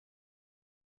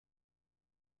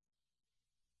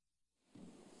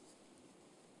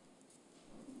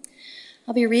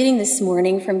I'll be reading this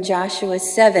morning from Joshua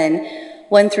 7,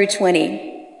 1 through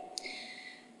 20.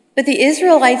 But the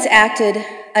Israelites acted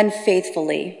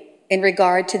unfaithfully in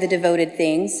regard to the devoted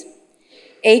things.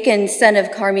 Achan, son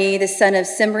of Carmi, the son of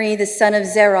Zimri, the son of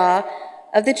Zerah,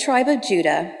 of the tribe of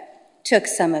Judah, took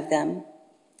some of them.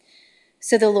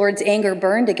 So the Lord's anger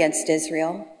burned against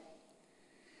Israel.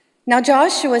 Now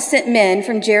Joshua sent men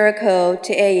from Jericho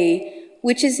to Ai,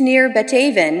 which is near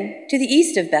Beth-aven, to the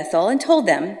east of Bethel, and told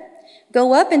them,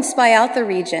 "Go up and spy out the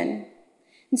region."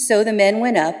 And so the men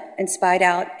went up and spied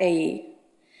out Ai.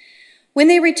 When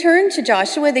they returned to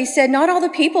Joshua, they said, "Not all the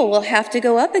people will have to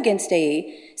go up against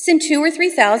Ai. Send 2,000 or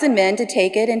 3,000 men to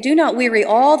take it, and do not weary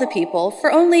all the people,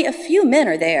 for only a few men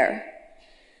are there."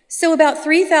 So about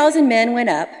 3,000 men went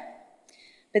up,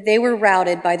 but they were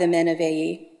routed by the men of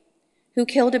Ai, who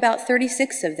killed about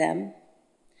 36 of them.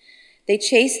 They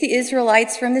chased the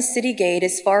Israelites from the city gate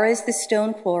as far as the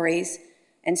stone quarries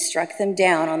and struck them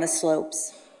down on the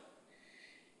slopes.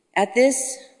 At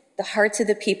this, the hearts of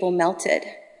the people melted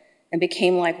and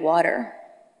became like water.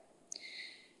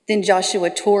 Then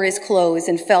Joshua tore his clothes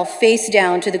and fell face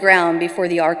down to the ground before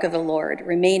the ark of the Lord,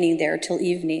 remaining there till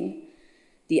evening.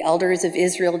 The elders of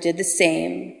Israel did the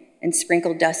same and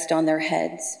sprinkled dust on their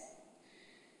heads.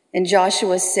 And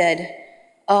Joshua said,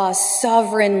 "Ah,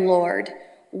 sovereign Lord,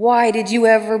 why did you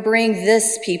ever bring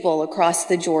this people across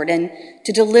the Jordan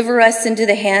to deliver us into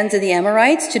the hands of the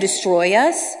Amorites to destroy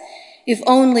us? If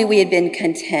only we had been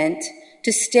content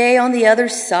to stay on the other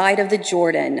side of the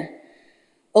Jordan.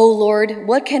 O Lord,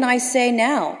 what can I say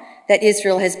now that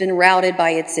Israel has been routed by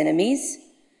its enemies?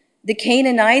 The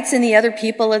Canaanites and the other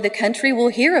people of the country will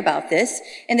hear about this,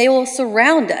 and they will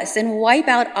surround us and wipe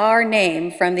out our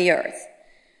name from the earth.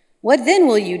 What then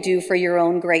will you do for your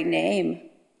own great name?"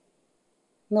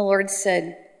 And the Lord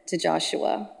said to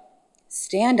Joshua,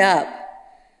 "Stand up.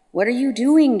 What are you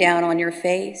doing down on your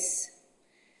face?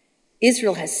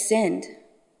 Israel has sinned.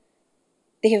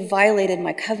 They have violated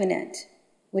my covenant,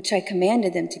 which I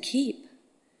commanded them to keep.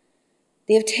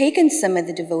 They have taken some of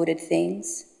the devoted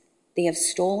things. They have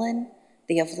stolen.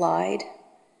 They have lied.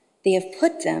 They have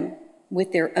put them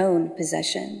with their own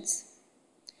possessions.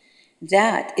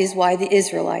 That is why the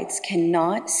Israelites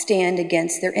cannot stand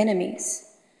against their enemies.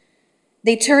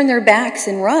 They turn their backs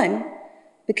and run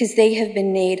because they have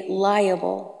been made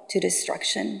liable to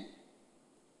destruction.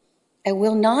 I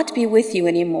will not be with you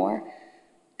anymore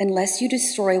unless you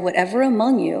destroy whatever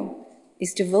among you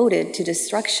is devoted to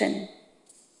destruction.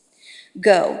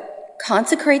 Go,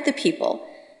 consecrate the people.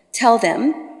 Tell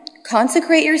them,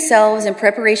 'Consecrate yourselves in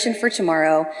preparation for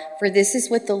tomorrow, for this is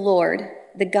what the Lord,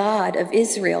 the God of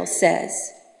Israel,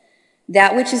 says.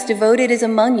 That which is devoted is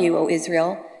among you, O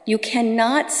Israel. You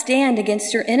cannot stand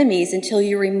against your enemies until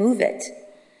you remove it.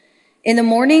 In the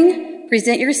morning,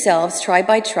 present yourselves tribe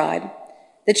by tribe.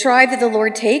 The tribe that the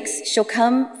Lord takes shall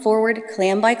come forward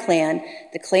clan by clan.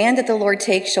 The clan that the Lord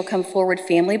takes shall come forward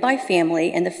family by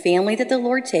family, and the family that the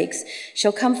Lord takes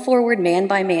shall come forward man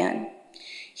by man.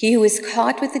 He who is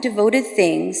caught with the devoted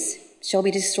things shall be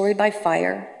destroyed by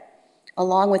fire,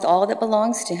 along with all that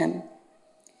belongs to him.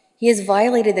 He has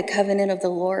violated the covenant of the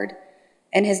Lord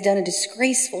and has done a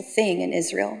disgraceful thing in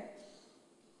Israel."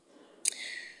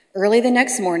 Early the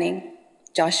next morning,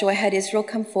 Joshua had Israel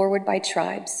come forward by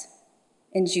tribes,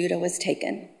 and Judah was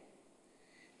taken.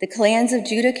 The clans of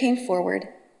Judah came forward,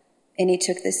 and he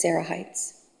took the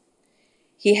Zerahites.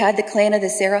 He had the clan of the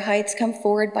Zerahites come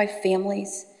forward by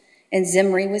families, and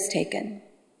Zimri was taken.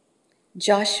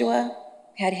 Joshua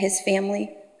had his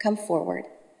family come forward,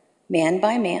 man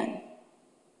by man,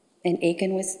 and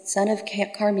Achan was son of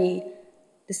Carmi,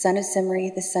 the son of Zimri,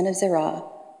 the son of Zerah,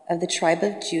 of the tribe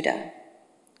of Judah,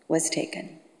 was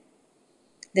taken.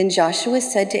 Then Joshua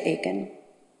said to Achan,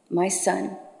 "My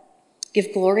son,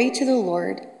 give glory to the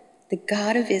Lord, the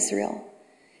God of Israel,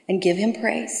 and give him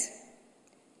praise.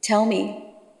 Tell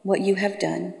me what you have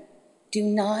done. Do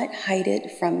not hide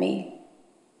it from me."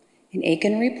 And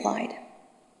Achan replied,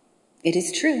 "It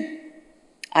is true.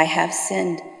 I have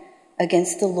sinned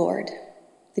against the Lord,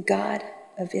 the God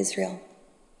of Israel."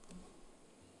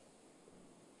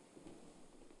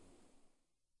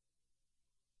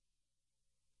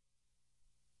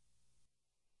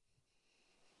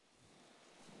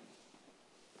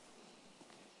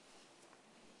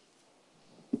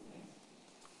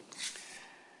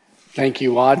 Thank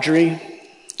you, Audrey.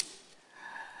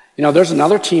 You know, there's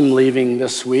another team leaving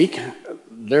this week.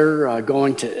 They're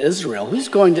going to Israel. Who's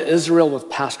going to Israel with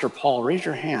Pastor Paul? Raise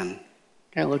your hand.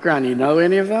 Okay, look around. You know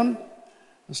any of them?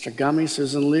 Mr. Gummy,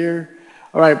 Susan Lear.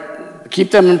 All right, keep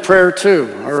them in prayer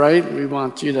too, all right? We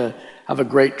want you to have a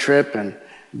great trip and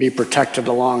be protected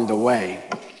along the way.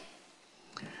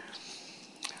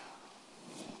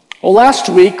 Well, last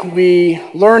week we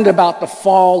learned about the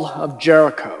fall of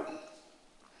Jericho.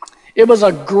 It was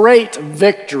a great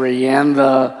victory, and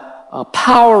the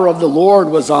power of the Lord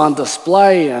was on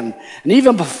display. And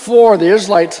even before the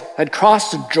Israelites had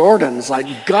crossed the Jordan, it's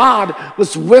like God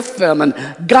was with them,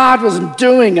 and God was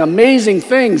doing amazing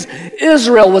things.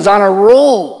 Israel was on a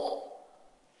roll.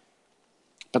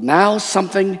 But now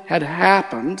something had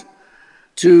happened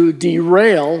to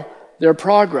derail their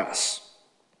progress.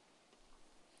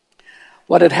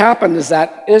 What had happened is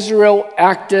that Israel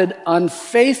acted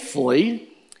unfaithfully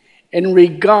in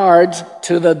regards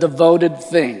to the devoted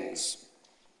things.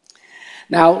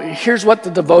 Now, here's what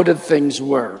the devoted things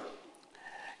were.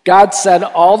 God said,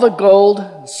 all the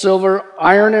gold, silver,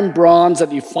 iron, and bronze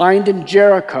that you find in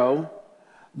Jericho,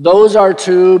 those are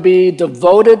to be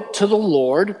devoted to the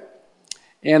Lord,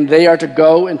 and they are to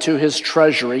go into his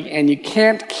treasury, and you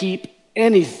can't keep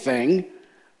anything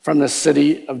from the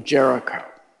city of Jericho.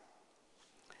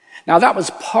 Now, that was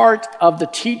part of the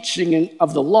teaching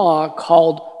of the law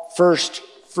called first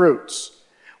fruits,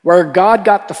 where God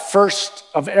got the first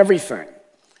of everything.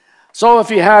 So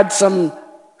if you had some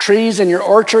trees in your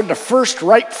orchard, the first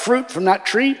ripe fruit from that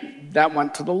tree, that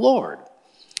went to the Lord.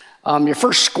 Your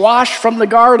first squash from the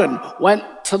garden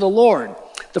went to the Lord.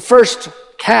 The first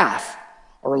calf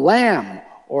or lamb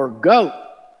or goat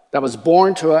that was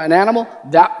born to an animal,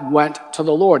 that went to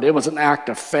the Lord. It was an act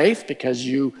of faith because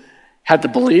you had to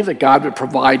believe that God would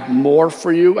provide more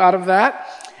for you out of that.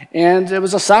 And it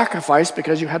was a sacrifice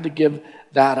because you had to give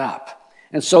that up.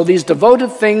 And so these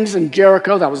devoted things in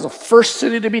Jericho, that was the first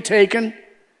city to be taken.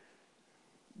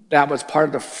 That was part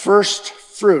of the first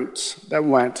fruits that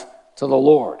went to the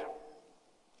Lord.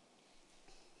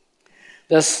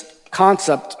 This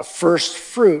concept of first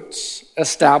fruits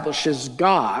establishes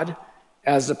God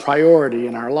as the priority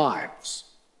in our lives.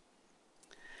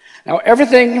 Now,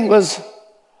 everything was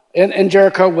in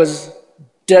Jericho was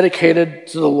dedicated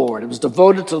to the Lord. It was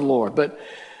devoted to the Lord. But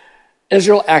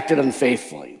Israel acted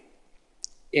unfaithfully.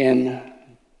 In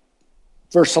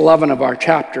verse 11 of our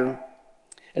chapter,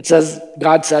 it says,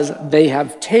 God says, they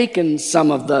have taken some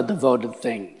of the devoted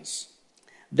things.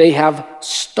 They have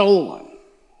stolen.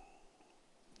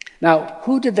 Now,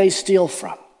 who did they steal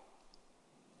from?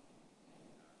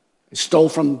 They stole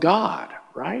from God,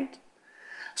 right?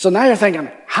 So now you're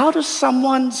thinking, how does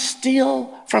someone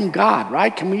steal from God,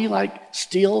 right? Can we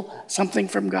steal something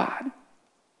from God?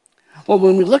 Well,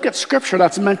 when we look at scripture,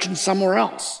 that's mentioned somewhere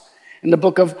else. In the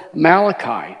book of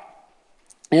Malachi.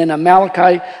 In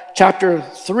Malachi chapter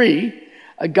 3,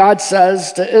 God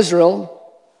says to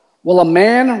Israel, will a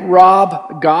man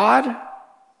rob God?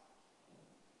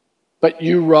 But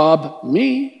you rob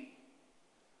me.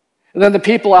 And then the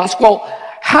people ask, well,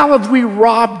 how have we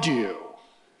robbed you?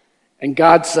 And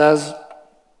God says,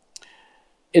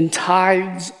 in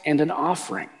tithes and in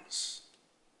offerings.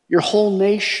 Your whole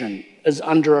nation is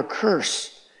under a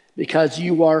curse because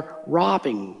you are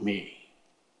robbing me.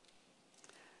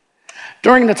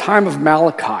 During the time of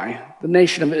Malachi, the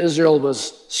nation of Israel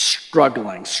was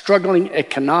struggling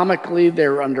economically. They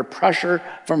were under pressure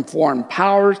from foreign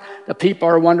powers. The people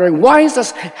are wondering, why is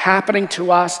this happening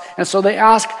to us? And so they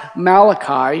ask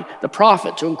Malachi, the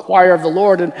prophet, to inquire of the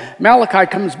Lord. And Malachi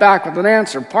comes back with an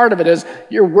answer. Part of it is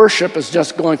your worship is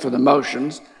just going through the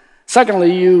motions.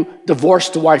 Secondly, you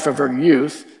divorced the wife of her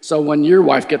youth. So when your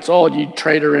wife gets old, you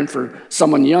trade her in for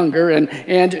someone younger.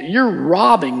 And you're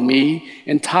robbing me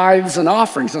in tithes and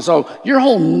offerings. And so your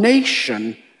whole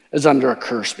nation is under a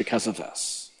curse because of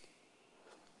this.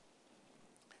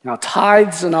 Now,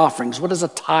 tithes and offerings, what does a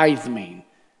tithe mean?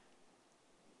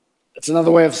 It's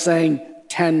another way of saying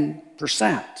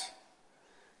 10%.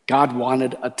 God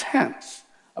wanted a tenth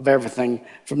of everything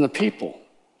from the people.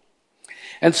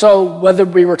 And so whether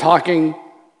we were talking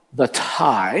the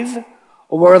tithe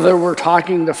or whether we're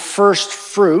talking the first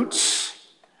fruits,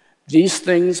 these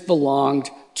things belonged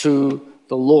to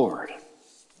the Lord.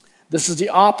 This is the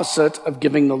opposite of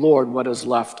giving the Lord what is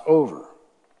left over.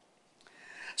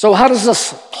 So how does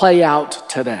this play out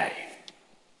today?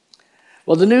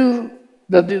 Well,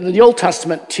 the Old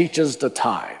Testament teaches the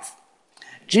tithe.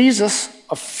 Jesus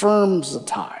affirms the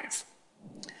tithe.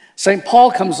 St.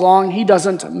 Paul comes along, he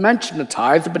doesn't mention the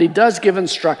tithe, but he does give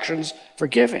instructions for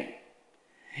giving.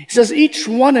 He says, each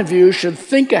one of you should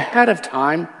think ahead of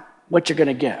time what you're going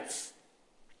to give.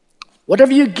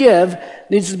 Whatever you give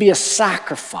needs to be a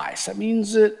sacrifice. That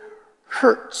means it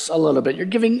hurts a little bit. You're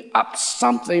giving up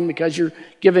something because you're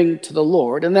giving to the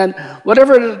Lord. And then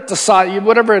whatever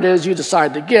it is you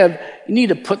decide to give, you need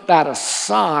to put that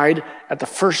aside at the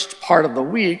first part of the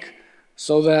week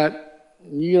so that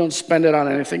you don't spend it on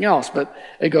anything else, but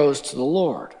it goes to the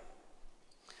Lord.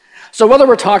 So whether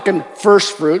we're talking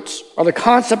first fruits or the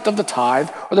concept of the tithe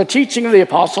or the teaching of the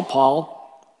Apostle Paul,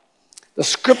 the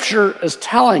scripture is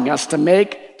telling us to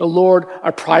make the Lord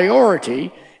a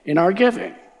priority in our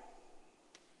giving.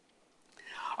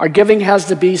 Our giving has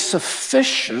to be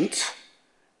sufficient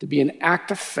to be an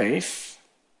act of faith.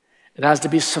 It has to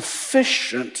be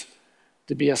sufficient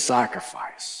to be a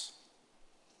sacrifice.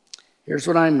 Here's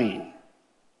what I mean.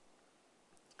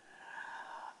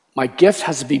 My gift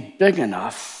has to be big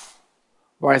enough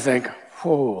where I think,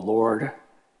 oh, Lord,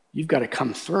 you've got to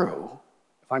come through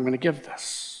if I'm going to give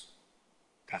this.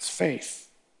 That's faith.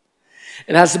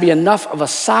 It has to be enough of a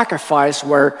sacrifice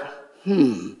where,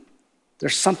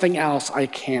 there's something else I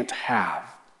can't have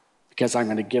because I'm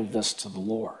going to give this to the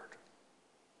Lord.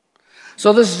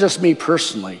 So this is just me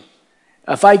personally.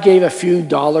 If I gave a few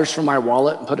dollars from my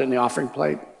wallet and put it in the offering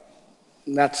plate,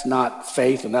 that's not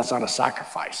faith and that's not a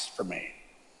sacrifice for me.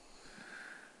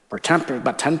 For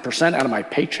about 10% out of my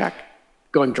paycheck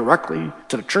going directly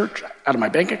to the church out of my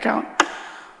bank account,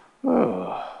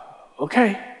 oh,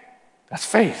 okay, that's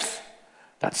faith,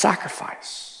 that's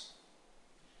sacrifice.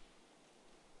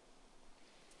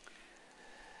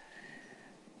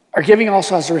 Our giving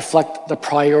also has to reflect the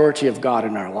priority of God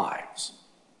in our lives.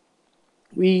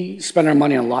 We spend our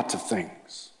money on lots of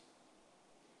things,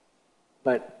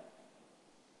 but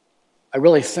I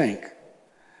really think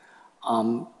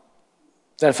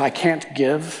that if I can't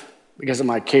give because of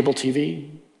my cable TV,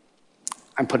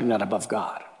 I'm putting that above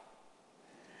God.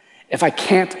 If I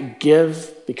can't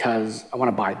give because I want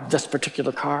to buy this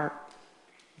particular car,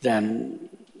 then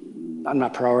I'm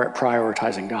not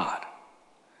prioritizing God.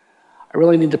 I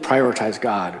really need to prioritize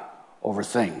God over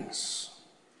things.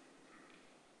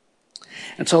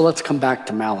 And so let's come back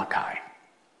to Malachi.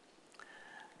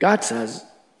 God says,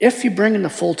 if you bring in the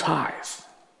full tithe,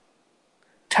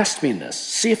 test me in this,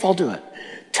 see if I'll do it.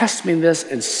 Test me in this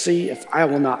and see if I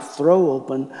will not throw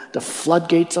open the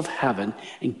floodgates of heaven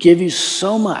and give you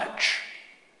so much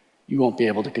you won't be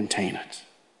able to contain it.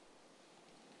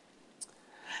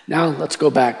 Now let's go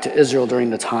back to Israel during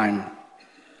the time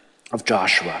of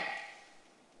Joshua.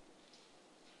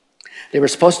 They were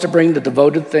supposed to bring the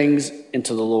devoted things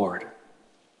into the Lord.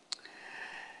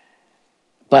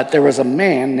 But there was a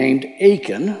man named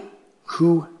Achan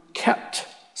who kept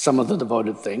some of the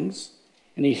devoted things,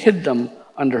 and he hid them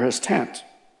under his tent.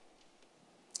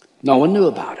 No one knew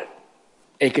about it.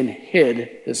 Achan hid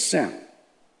his sin.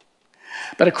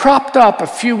 But it cropped up a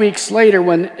few weeks later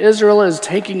when Israel is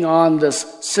taking on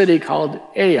this city called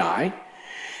Ai,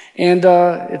 and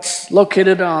it's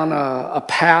located on a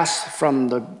pass from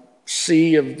the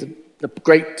sea of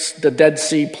the Dead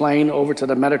Sea plain over to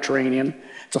the Mediterranean.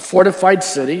 It's a fortified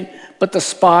city, but the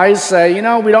spies say,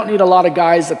 we don't need a lot of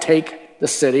guys to take the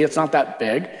city. It's not that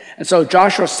big. And so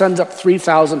Joshua sends up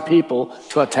 3,000 people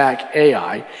to attack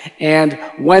Ai. And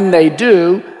when they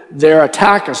do, their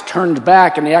attack is turned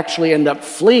back and they actually end up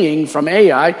fleeing from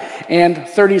Ai, and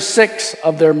 36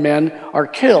 of their men are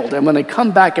killed. And when they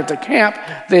come back into camp,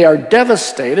 they are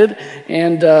devastated,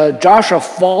 and Joshua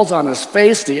falls on his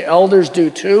face. The elders do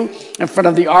too, in front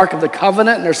of the Ark of the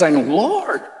Covenant, and they're saying,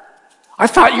 Lord, I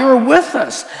thought you were with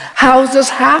us. How is this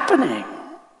happening?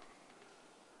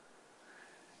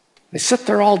 They sit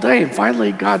there all day, and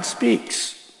finally God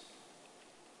speaks.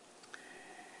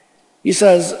 He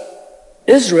says,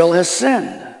 Israel has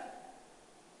sinned.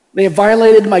 They have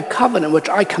violated my covenant, which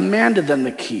I commanded them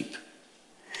to keep.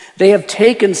 They have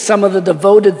taken some of the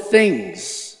devoted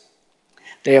things.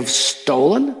 They have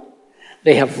stolen,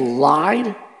 they have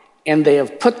lied, and they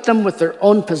have put them with their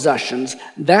own possessions.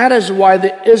 That is why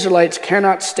the Israelites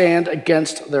cannot stand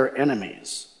against their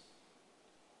enemies.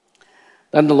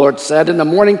 Then the Lord said, in the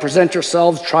morning present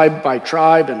yourselves tribe by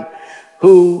tribe, and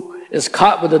who is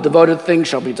caught with a devoted thing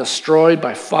shall be destroyed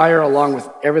by fire along with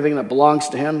everything that belongs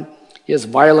to him. He has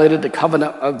violated the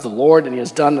covenant of the Lord, and he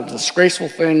has done a disgraceful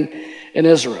thing in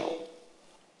Israel.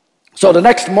 So the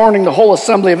next morning, the whole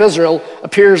assembly of Israel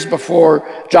appears before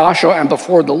Joshua and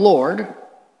before the Lord.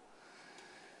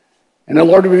 And the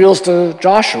Lord reveals to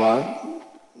Joshua,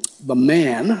 the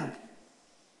man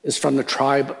is from the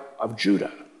tribe of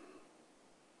Judah.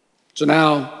 So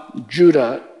now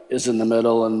Judah is in the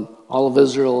middle and all of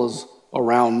Israel is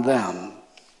around them.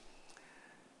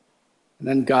 And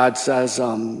then God says,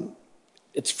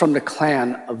 it's from the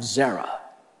clan of Zerah.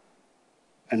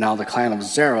 And now the clan of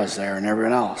Zerah is there and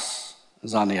everyone else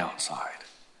is on the outside.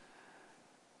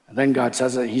 And then God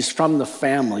says that he's from the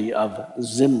family of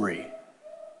Zimri.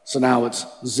 So now it's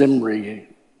Zimri,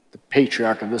 the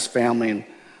patriarch of this family, and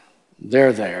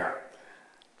they're there.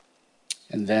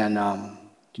 And then,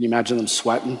 can you imagine them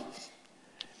sweating?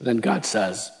 And then God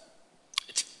says,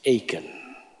 it's Achan.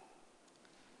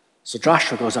 So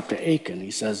Joshua goes up to Achan.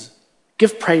 He says,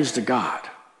 give praise to God.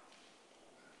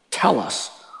 Tell us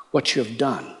what you have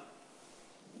done.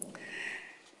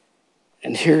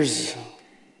 And here's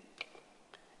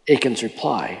Achan's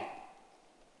reply.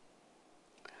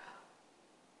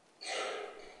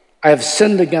 I have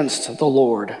sinned against the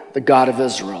Lord, the God of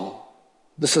Israel.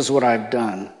 This is what I've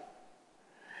done.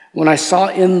 When I saw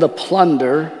in the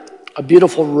plunder a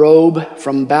beautiful robe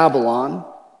from Babylon,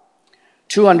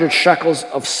 200 shekels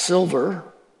of silver,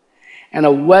 and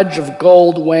a wedge of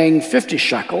gold weighing 50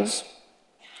 shekels,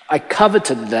 I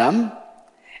coveted them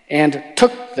and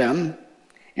took them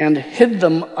and hid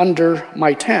them under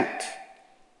my tent.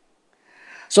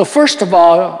 So first of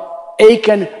all,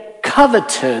 Achan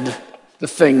coveted the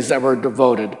things that were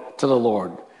devoted to the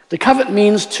Lord. To covet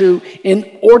means to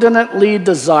inordinately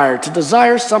desire, to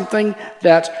desire something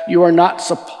that you are not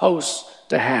supposed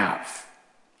to have.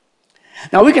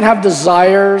 Now, we can have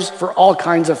desires for all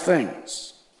kinds of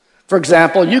things. For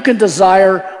example, you can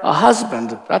desire a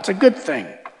husband. That's a good thing.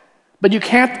 But you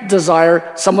can't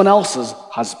desire someone else's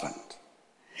husband.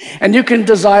 And you can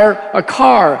desire a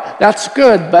car. That's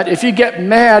good. But if you get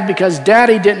mad because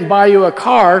daddy didn't buy you a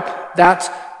car, that's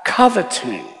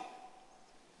coveting.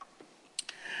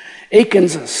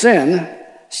 Achan's sin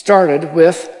started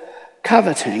with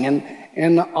coveting,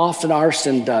 and often our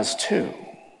sin does too.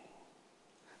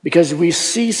 Because we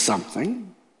see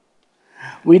something,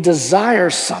 we desire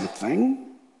something,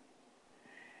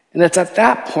 and it's at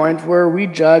that point where we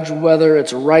judge whether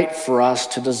it's right for us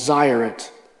to desire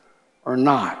it or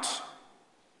not.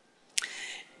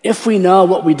 If we know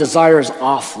what we desire is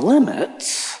off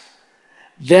limits,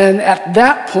 then at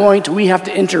that point we have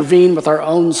to intervene with our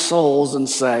own souls and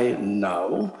say,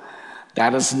 no,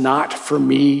 that is not for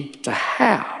me to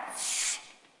have.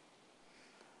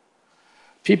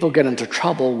 People get into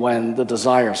trouble when the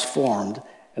desire is formed,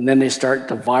 and then they start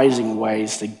devising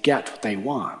ways to get what they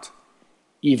want,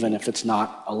 even if it's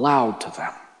not allowed to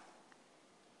them.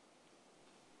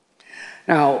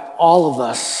 Now, all of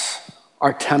us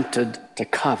are tempted to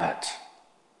covet.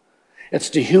 It's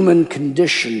the human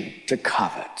condition to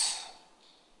covet.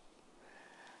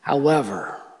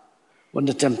 However, when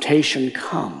the temptation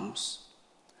comes,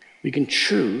 we can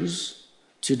choose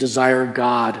to desire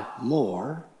God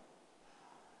more,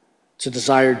 to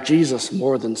desire Jesus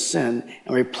more than sin,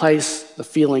 and replace the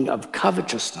feeling of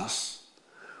covetousness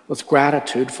with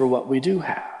gratitude for what we do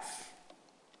have.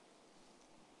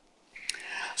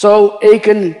 So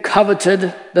Achan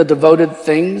coveted the devoted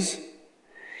things.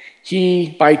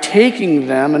 He, by taking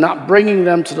them and not bringing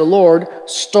them to the Lord,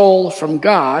 stole from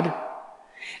God,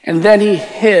 and then he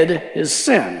hid his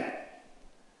sin.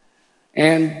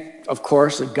 And, of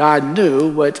course, God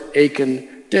knew what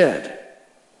Achan did.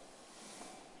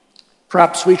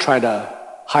 Perhaps we try to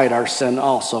hide our sin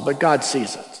also, but God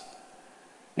sees it.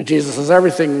 And Jesus says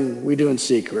everything we do in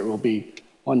secret will be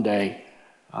one day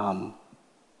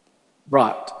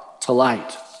brought to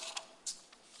light.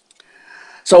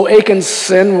 So Achan's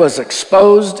sin was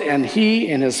exposed, and he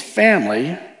and his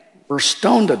family were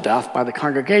stoned to death by the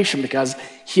congregation because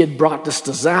he had brought this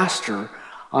disaster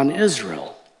on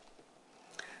Israel.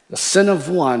 The sin of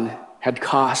one had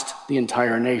cost the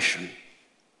entire nation.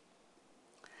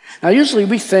 Now, usually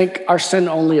we think our sin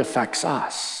only affects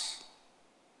us,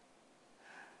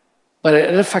 but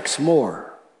it affects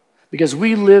more. Because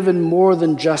we live in more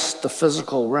than just the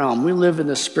physical realm. We live in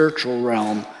the spiritual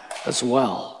realm as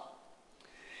well.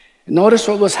 And notice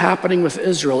what was happening with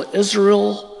Israel.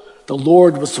 Israel, the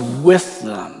Lord was with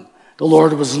them. The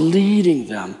Lord was leading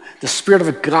them. The Spirit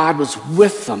of God was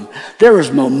with them. There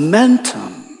was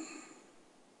momentum.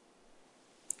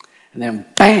 And then,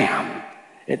 bam,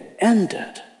 it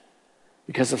ended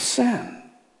because of sin.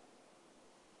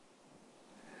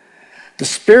 The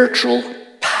spiritual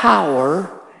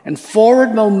power and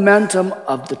forward momentum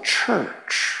of the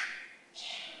church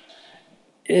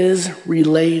is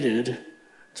related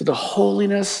to the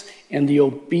holiness and the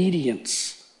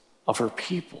obedience of her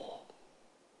people.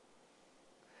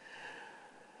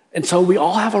 And so we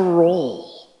all have a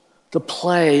role to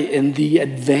play in the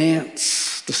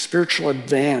advance, the spiritual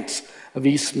advance of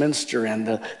Eastminster and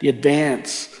the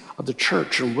advance of the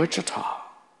church in Wichita.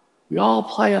 We all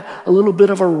play a little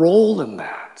bit of a role in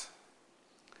that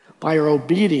by our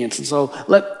obedience. And so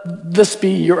let this be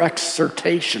your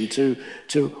exhortation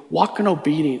to walk in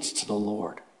obedience to the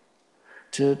Lord,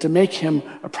 to make him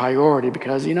a priority,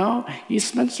 because,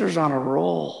 Eastminster's on a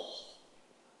roll.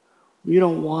 We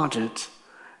don't want it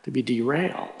to be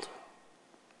derailed.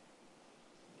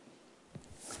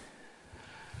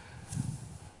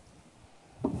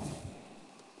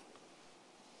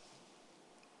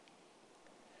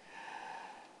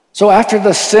 So after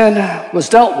the sin was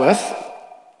dealt with,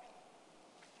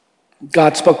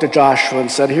 God spoke to Joshua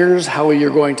and said, here's how you're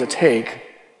going to take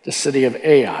the city of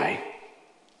Ai.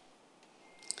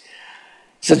 He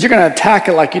said, you're going to attack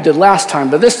it like you did last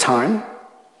time, but this time,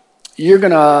 you're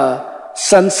going to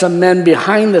send some men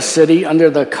behind the city under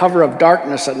the cover of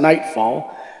darkness at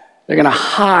nightfall. They're going to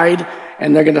hide,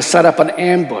 and they're going to set up an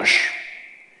ambush.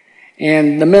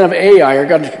 And the men of Ai are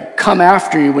going to come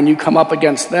after you when you come up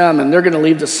against them, and they're going to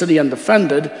leave the city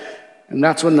undefended, and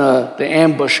that's when the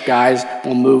ambush guys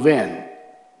will move in.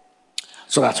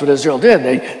 So that's what Israel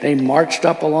did. They marched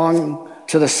up along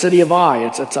to the city of Ai.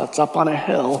 It's up on a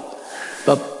hill.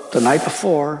 But the night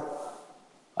before,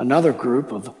 another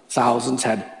group of thousands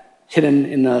had hidden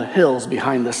in the hills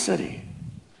behind the city.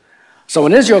 So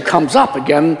when Israel comes up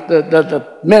again,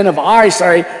 the men of Ai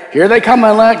say, here they come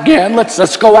again,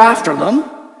 let's go after them.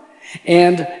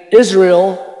 And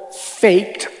Israel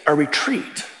faked a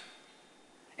retreat.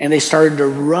 And they started to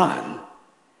run.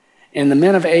 And the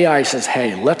men of Ai says,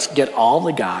 hey, let's get all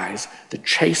the guys to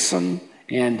chase them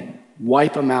and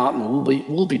wipe them out, and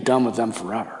we'll be done with them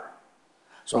forever.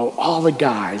 So all the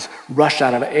guys rush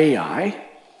out of Ai,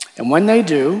 and when they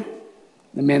do,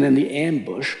 the men in the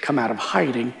ambush come out of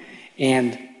hiding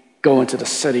and go into the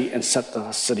city and set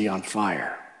the city on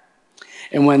fire.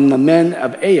 And when the men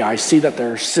of Ai see that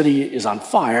their city is on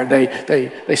fire,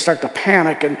 they start to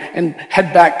panic and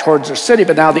head back towards their city.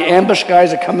 But now the ambush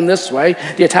guys are coming this way.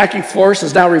 The attacking force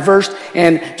is now reversed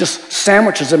and just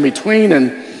sandwiches in between,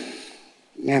 and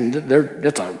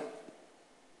it's a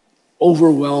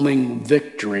overwhelming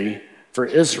victory for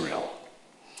Israel.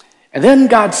 And then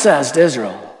God says to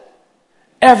Israel,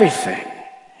 everything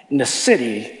in the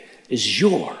city is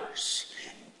yours.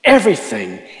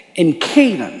 Everything in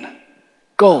Canaan,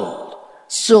 gold,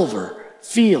 silver,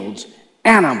 fields,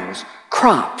 animals,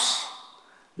 crops,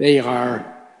 they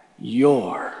are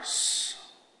yours.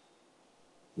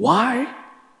 Why?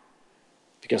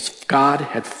 Because God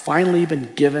had finally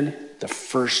been given the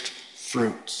first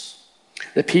fruits.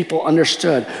 The people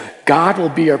understood God will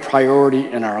be our priority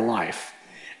in our life.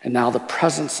 And now the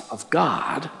presence of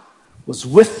God was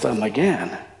with them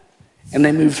again. And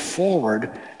they moved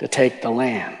forward to take the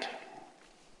land.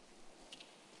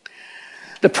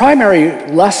 The primary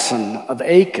lesson of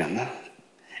Achan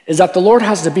is that the Lord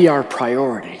has to be our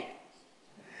priority.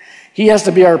 He has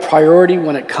to be our priority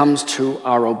when it comes to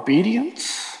our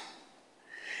obedience.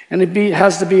 And it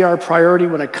has to be our priority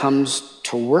when it comes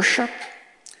to worship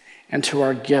and to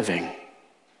our giving.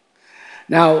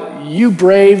 Now, you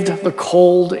braved the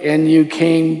cold and you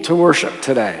came to worship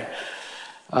today.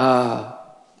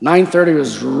 9:30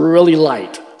 was really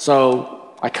light,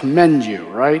 so I commend you,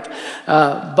 right?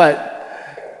 But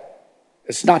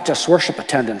it's not just worship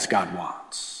attendance God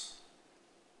wants.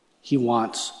 He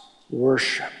wants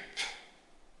worship,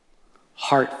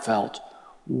 heartfelt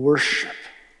worship.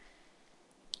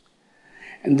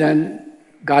 And then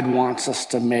God wants us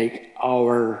to make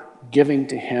our giving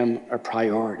to him a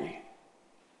priority.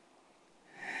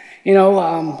 You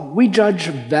know, we judge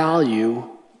value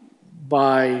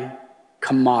by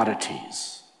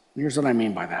commodities. Here's what I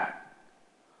mean by that.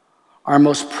 Our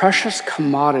most precious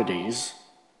commodities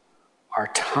are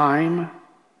time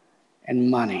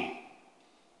and money.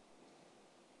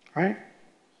 Right?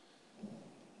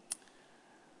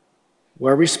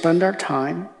 Where we spend our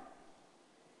time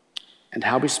and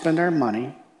how we spend our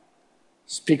money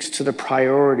speaks to the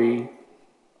priorities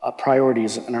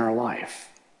in our life.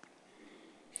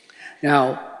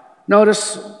 Now,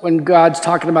 notice when God's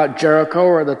talking about Jericho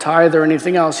or the tithe or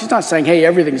anything else, he's not saying, hey,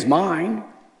 everything's mine.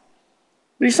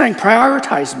 But he's saying,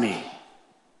 prioritize me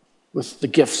with the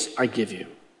gifts I give you.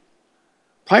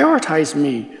 Prioritize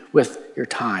me with your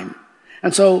time.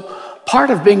 And so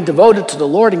part of being devoted to the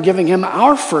Lord and giving him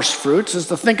our first fruits is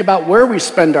to think about where we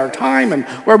spend our time and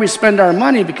where we spend our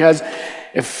money, because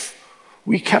if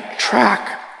we kept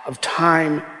track of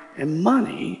time and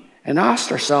money and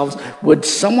asked ourselves, would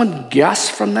someone guess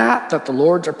from that the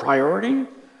Lord's a priority?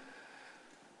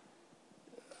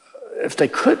 If they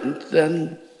couldn't,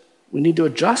 then we need to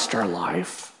adjust our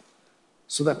life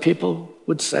so that people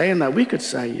would say, and that we could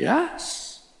say,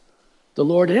 yes, the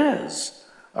Lord is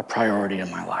a priority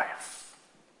in my life.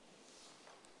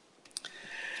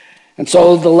 And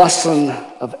so the lesson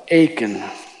of Achan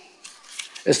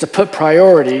is to put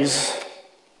priorities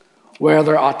where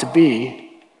there ought to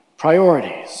be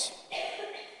priorities.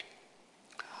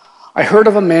 I heard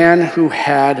of a man who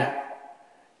had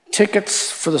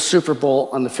tickets for the Super Bowl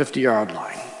on the 50-yard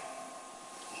line.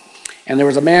 And there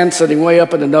was a man sitting way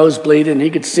up in the nosebleed, and he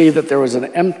could see that there was an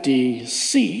empty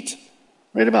seat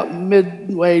right about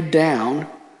midway down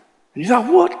And he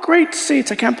thought, what great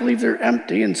seats. I can't believe they're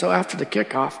empty. And so after the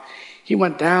kickoff, he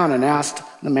went down and asked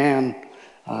the man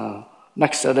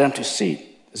next to that empty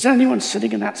seat, is there anyone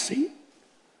sitting in that seat?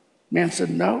 The man said,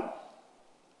 no.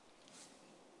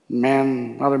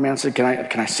 Another man said,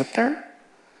 can I sit there?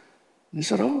 And he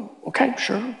said, oh, okay,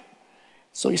 sure.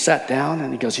 So he sat down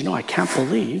and he goes, I can't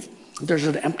believe there's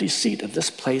an empty seat at this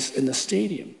place in the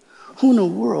stadium. Who in the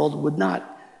world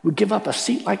would give up a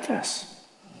seat like this?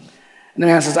 And the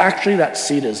man says, actually, that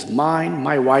seat is mine.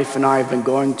 My wife and I have been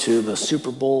going to the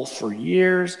Super Bowl for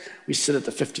years. We sit at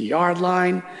the 50-yard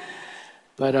line.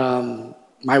 But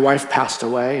my wife passed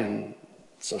away, and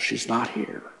so she's not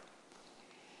here.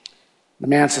 The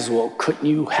man says, well, couldn't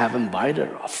you have invited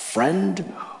a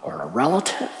friend or a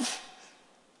relative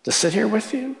to sit here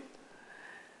with you?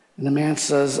 And the man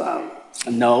says,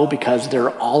 no, because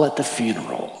they're all at the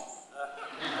funeral.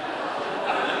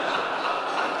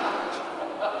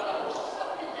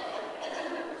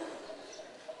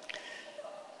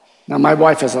 Now, my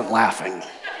wife isn't laughing.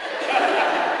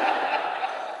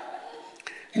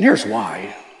 And here's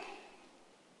why.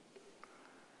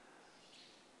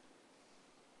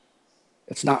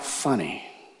 It's not funny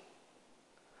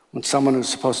when someone who's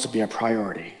supposed to be a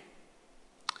priority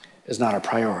is not a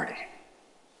priority.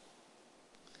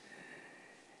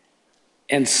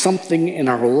 And something in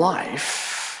our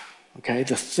life, okay,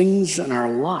 the things in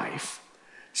our life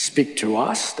speak to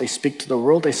us, they speak to the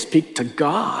world, they speak to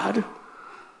God.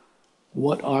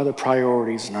 What are the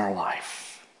priorities in our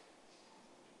life?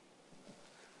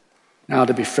 Now,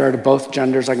 to be fair to both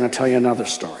genders, I'm going to tell you another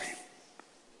story.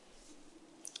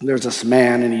 There's this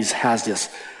man, and he has this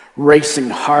racing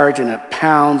heart, and it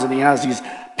pounds, and he has these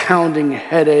pounding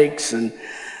headaches, and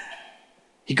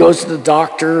he goes to the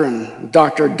doctor, and the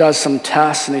doctor does some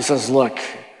tests, and he says, look,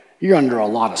 you're under a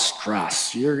lot of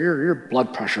stress. Your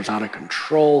blood pressure's out of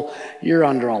control. You're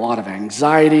under a lot of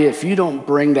anxiety. If you don't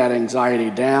bring that anxiety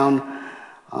down,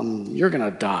 you're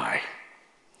going to die.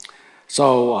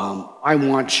 So I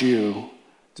want you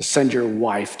to send your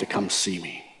wife to come see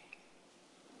me.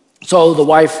 So the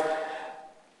wife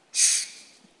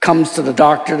comes to the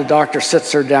doctor. The doctor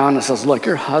sits her down and says, look,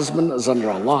 your husband is under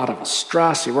a lot of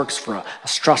stress. He works for a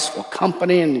stressful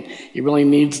company, and he really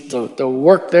needs to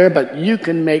work there, but you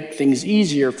can make things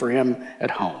easier for him at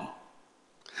home.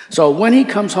 So when he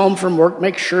comes home from work,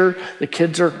 make sure the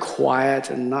kids are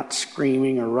quiet and not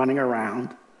screaming or running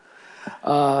around.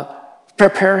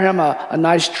 Prepare him a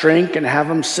nice drink and have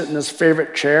him sit in his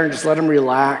favorite chair and just let him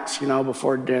relax,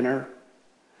 before dinner.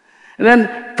 And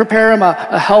then prepare him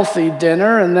a healthy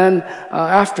dinner, and then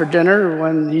after dinner,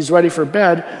 when he's ready for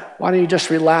bed, why don't you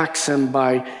just relax him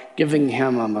by giving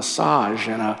him a massage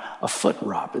and a foot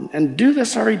rub. And do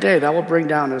this every day. That will bring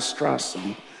down his stress.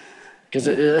 Because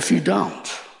if you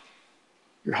don't,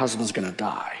 your husband's going to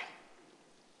die.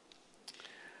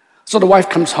 So the wife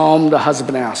comes home, the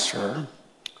husband asks her,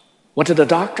 what did the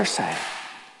doctor say?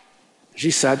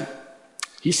 He said,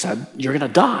 you're going to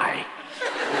die.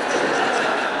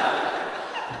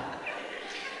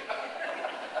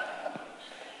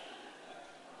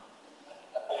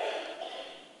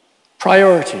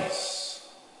 Priorities.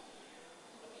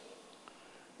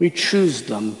 We choose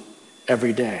them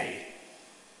every day.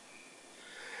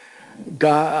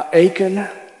 Achan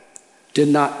did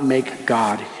not make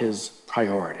God his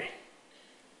priority.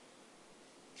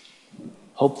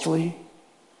 Hopefully,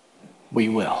 we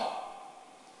will.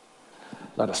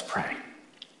 Let us pray.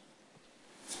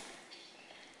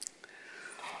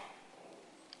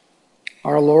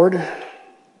 Our Lord,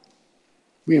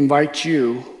 we invite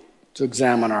you to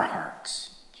examine our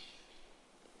hearts.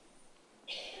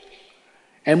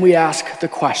 And we ask the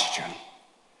question,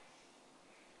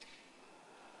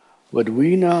 would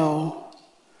we know,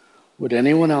 would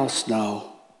anyone else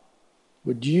know,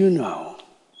 would you know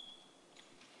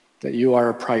that you are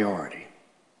a priority?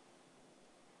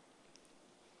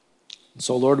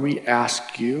 So, Lord, we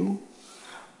ask you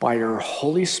by your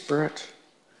Holy Spirit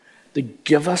to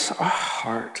give us a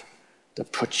heart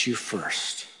that puts you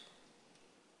first.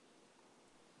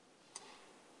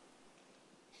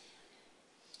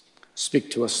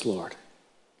 Speak to us, Lord.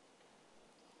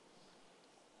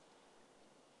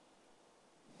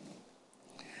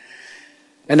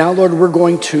 And now, Lord, we're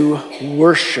going to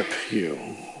worship you.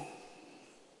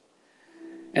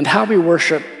 And how we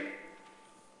worship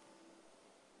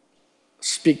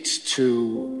speaks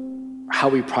to how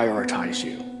we prioritize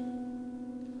you.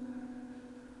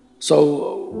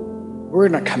 So we're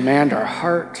going to command our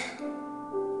heart,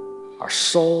 our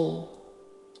soul,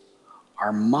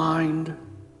 our mind,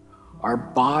 our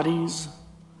bodies,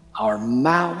 our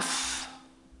mouth.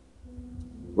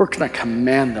 We're going to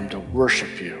command them to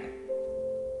worship you.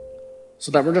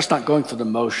 so that we're just not going through the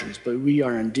motions, but we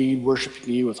are indeed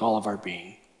worshiping you with all of our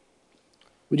being.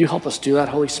 Would you help us do that,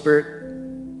 Holy Spirit?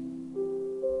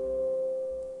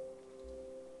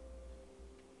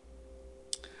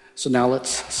 So now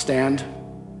let's stand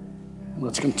and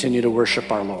let's continue to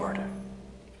worship our Lord.